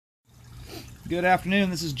Good afternoon,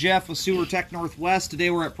 this is Jeff with Sewer Tech Northwest. Today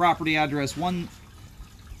we're at property address 1...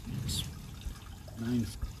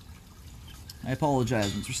 I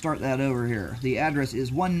apologize, let's start that over here. The address is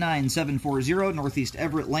 19740 Northeast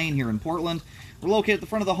Everett Lane here in Portland. We're located at the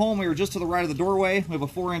front of the home. We are just to the right of the doorway. We have a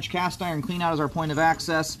 4-inch cast iron cleanout as our point of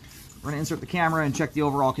access. We're going to insert the camera and check the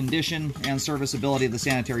overall condition and serviceability of the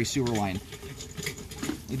sanitary sewer line.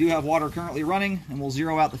 We do have water currently running, and we'll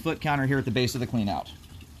zero out the foot counter here at the base of the cleanout.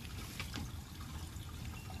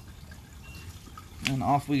 And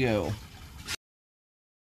off we go.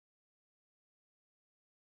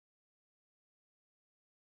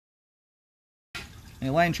 The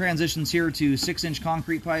line transitions here to 6-inch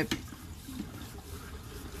concrete pipe.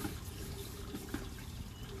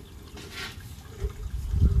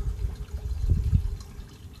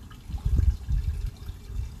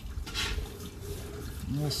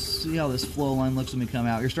 We'll see how this flow line looks when we come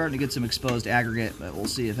out. You're starting to get some exposed aggregate, but we'll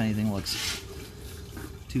see if anything looks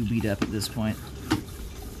too beat up at this point.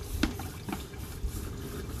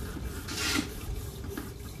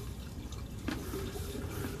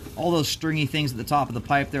 All those stringy things at the top of the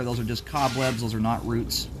pipe there, those are just cobwebs, those are not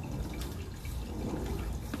roots.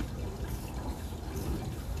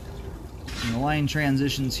 And the line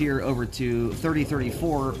transitions here over to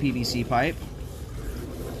 3034 PVC pipe.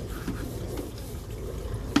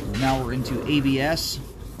 Now we're into ABS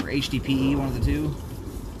or HDPE, one of the two.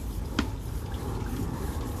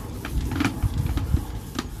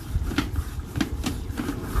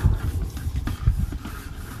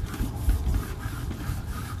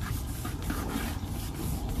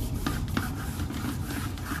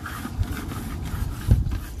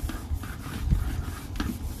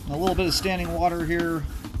 A little bit of standing water here,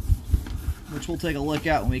 which we'll take a look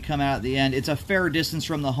at when we come out at the end. It's a fair distance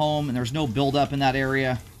from the home, and there's no buildup in that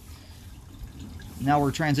area. Now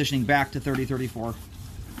we're transitioning back to 3034.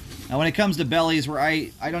 Now when it comes to bellies, where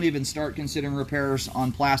I don't even start considering repairs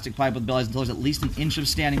on plastic pipe with bellies until there's at least an inch of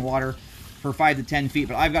standing water for 5 to 10 feet,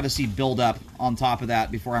 but I've got to see buildup on top of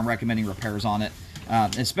that before I'm recommending repairs on it,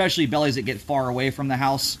 especially bellies that get far away from the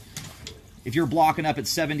house. If you're blocking up at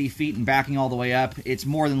 70 feet and backing all the way up, it's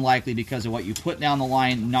more than likely because of what you put down the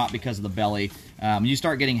line, not because of the belly. You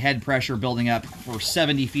start getting head pressure building up for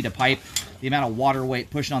 70 feet of pipe, the amount of water weight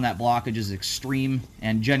pushing on that blockage is extreme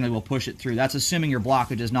and generally will push it through. That's assuming your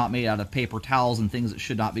blockage is not made out of paper towels and things that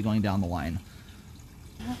should not be going down the line.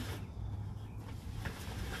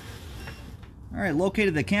 Alright,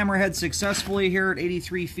 located the camera head successfully here at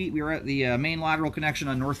 83 feet. We are at the main lateral connection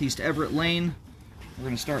on Northeast Everett Lane. We're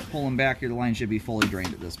going to start pulling back here. The line should be fully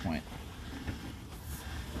drained at this point.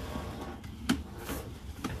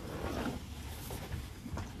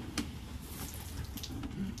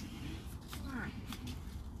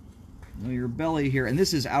 Now your belly here, and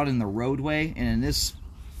this is out in the roadway, and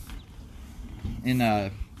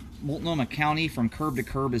in Multnomah County, from curb to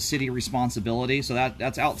curb is city responsibility, so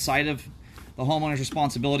that's outside of the homeowner's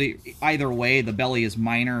responsibility. Either way, the belly is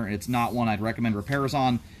minor. It's not one I'd recommend repairs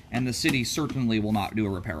on, and the city certainly will not do a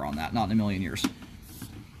repair on that, not in a million years.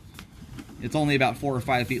 It's only about 4 or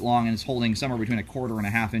 5 feet long, and it's holding somewhere between a quarter and a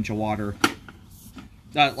half inch of water.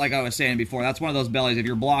 Like I was saying before, that's one of those bellies, if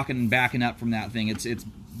you're blocking and backing up from that thing, it's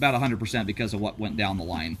about 100% because of what went down the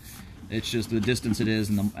line. It's just the distance it is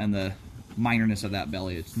and the minorness of that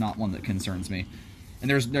belly. It's not one that concerns me. And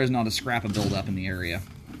there's not a scrap of buildup in the area.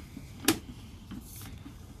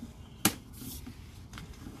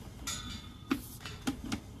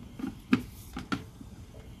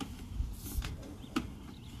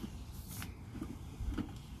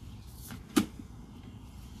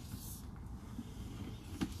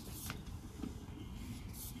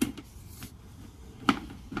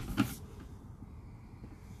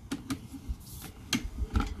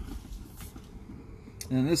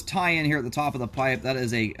 And this tie-in here at the top of the pipe, that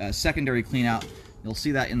is a secondary cleanout. You'll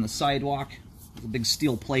see that in the sidewalk. There's a big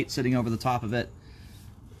steel plate sitting over the top of it.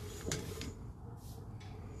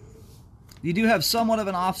 You do have somewhat of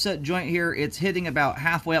an offset joint here. It's hitting about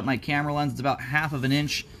halfway up my camera lens. It's about 1/2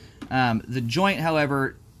 inch. The joint,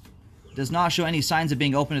 however, does not show any signs of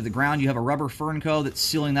being open to the ground. You have a rubber fernco that's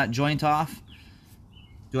sealing that joint off.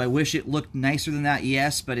 Do I wish it looked nicer than that?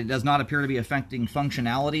 Yes, but it does not appear to be affecting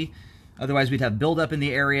functionality. Otherwise, we'd have buildup in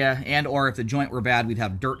the area, and or if the joint were bad, we'd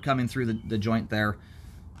have dirt coming through the joint there.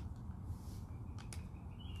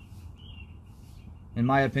 In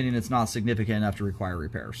my opinion, it's not significant enough to require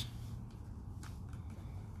repairs.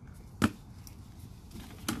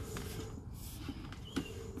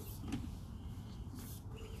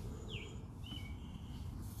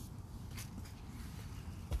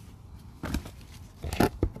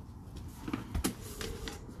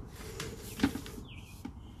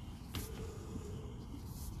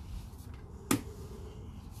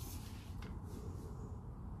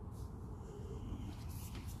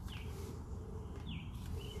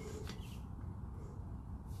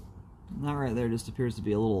 That right there just appears to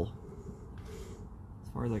be a little,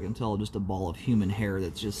 as far as I can tell, just a ball of human hair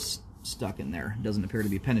that's just stuck in there. It doesn't appear to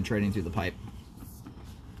be penetrating through the pipe.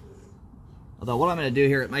 Although what I'm going to do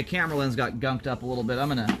here, my camera lens got gunked up a little bit.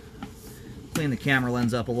 I'm going to clean the camera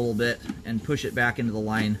lens up a little bit and push it back into the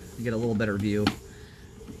line to get a little better view.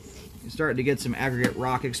 You're starting to get some aggregate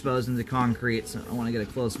rock exposed into the concrete, so I want to get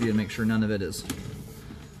a close view and make sure none of it is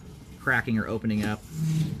cracking or opening up.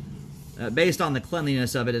 Based on the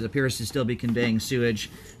cleanliness of it, it appears to still be conveying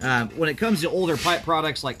sewage. When it comes to older pipe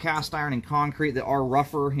products like cast iron and concrete that are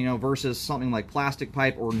rougher, you know, versus something like plastic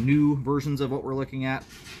pipe or new versions of what we're looking at,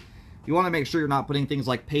 you want to make sure you're not putting things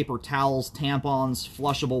like paper towels, tampons,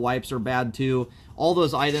 flushable wipes are bad too. All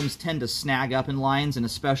those items tend to snag up in lines, and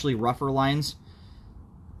especially rougher lines.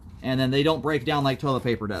 And then they don't break down like toilet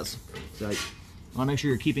paper does. So you want to make sure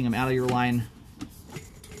you're keeping them out of your line.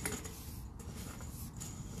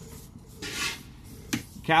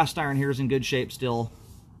 Cast iron here is in good shape still.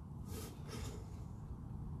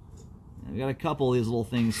 We've got a couple of these little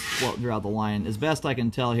things floating throughout the line. As best I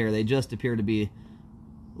can tell here, they just appear to be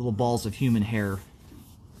little balls of human hair.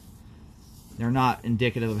 They're not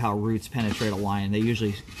indicative of how roots penetrate a line. They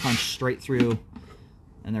usually punch straight through,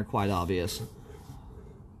 and they're quite obvious.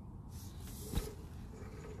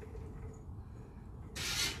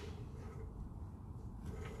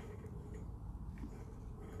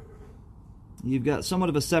 You've got somewhat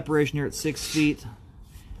of a separation here at 6 feet,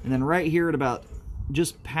 and then right here at about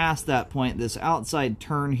just past that point, this outside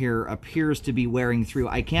turn here appears to be wearing through.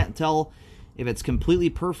 I can't tell if it's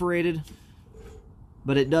completely perforated,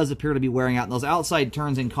 but it does appear to be wearing out. And those outside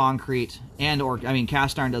turns in concrete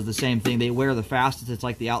cast iron does the same thing. They wear the fastest. It's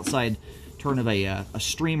like the outside turn of a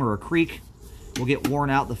stream or a creek will get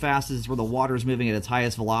worn out the fastest. It's where the water's moving at its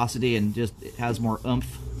highest velocity, and just it has more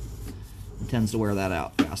oomph. It tends to wear that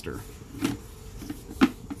out faster.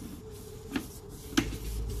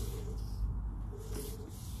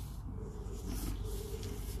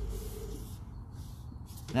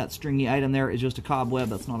 That stringy item there is just a cobweb,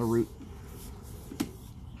 that's not a root.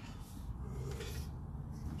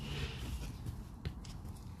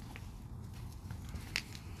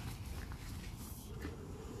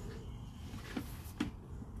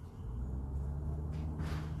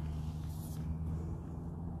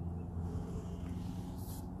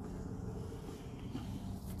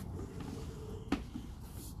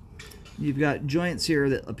 You've got joints here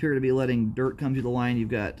that appear to be letting dirt come through the line. You've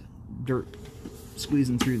got dirt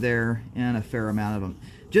squeezing through there, and a fair amount of them.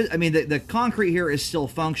 The concrete here is still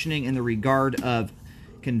functioning in the regard of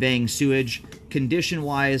conveying sewage.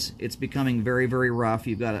 Condition-wise, it's becoming very, very rough.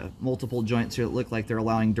 You've got multiple joints here that look like they're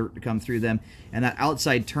allowing dirt to come through them. And that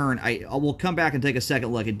outside turn, I will come back and take a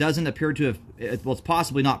second look. It doesn't appear to have, well, it's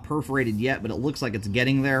possibly not perforated yet, but it looks like it's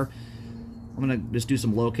getting there. I'm going to just do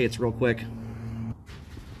some locates real quick.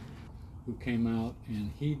 Who came out,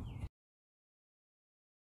 and he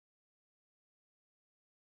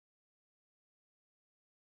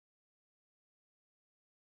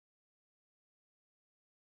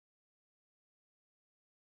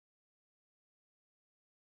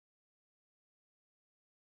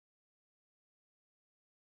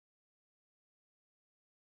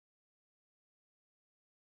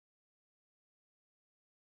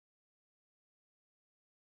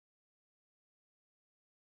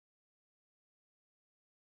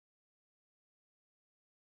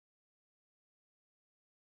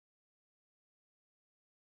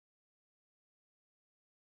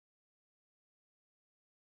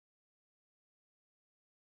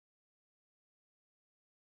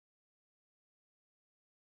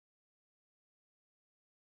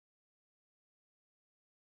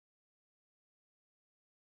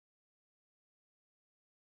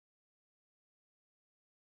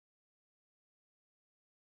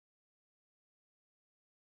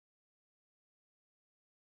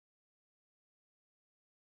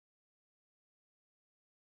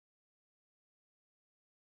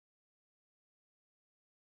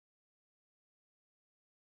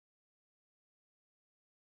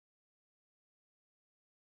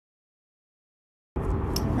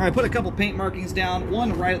All right, put a couple paint markings down.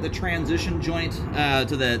 One right at the transition joint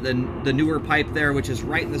to the newer pipe there, which is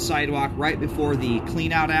right in the sidewalk, right before the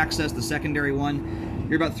clean-out access, the secondary one.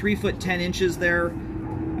 You're about 3 foot 10 inches there.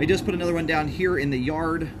 I just put another one down here in the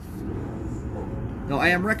yard. Though I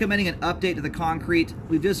am recommending an update to the concrete.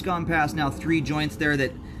 We've just gone past now 3 joints there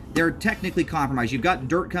that they're technically compromised. You've got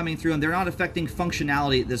dirt coming through them. They're not affecting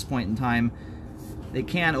functionality at this point in time. They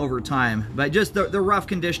can over time, but just the rough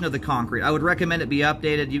condition of the concrete. I would recommend it be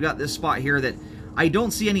updated. You've got this spot here that I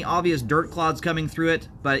don't see any obvious dirt clods coming through it,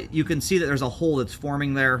 but you can see that there's a hole that's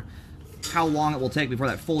forming there. how long it will take before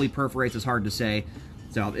that fully perforates is hard to say.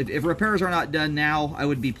 So if repairs are not done now, I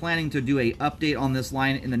would be planning to do a update on this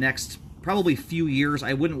line in the next probably few years.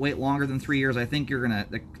 I wouldn't wait longer than 3 years. I think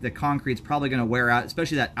the concrete's probably gonna wear out,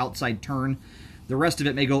 especially that outside turn. The rest of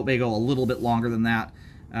it may go a little bit longer than that.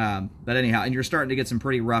 But anyhow, and you're starting to get some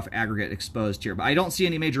pretty rough aggregate exposed here. But I don't see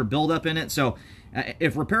any major buildup in it, so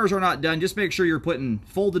if repairs are not done, just make sure you're putting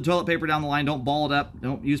folded toilet paper down the line. Don't ball it up.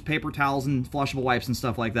 Don't use paper towels and flushable wipes and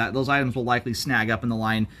stuff like that. Those items will likely snag up in the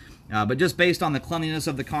line. But just based on the cleanliness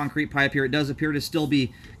of the concrete pipe here, it does appear to still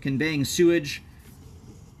be conveying sewage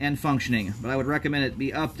and functioning. But I would recommend it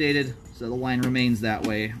be updated so the line remains that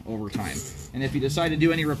way over time. And if you decide to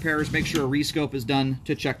do any repairs, make sure a rescope is done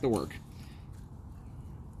to check the work.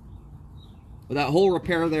 But that whole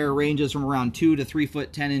repair there ranges from around 2 to 3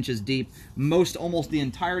 foot 10 inches deep. Almost the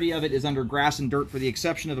entirety of it is under grass and dirt, for the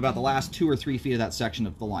exception of about the last 2 or 3 feet of that section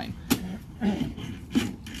of the line.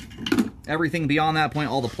 Everything beyond that point,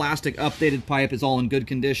 all the plastic updated pipe is all in good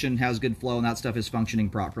condition, has good flow, and that stuff is functioning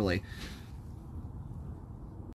properly.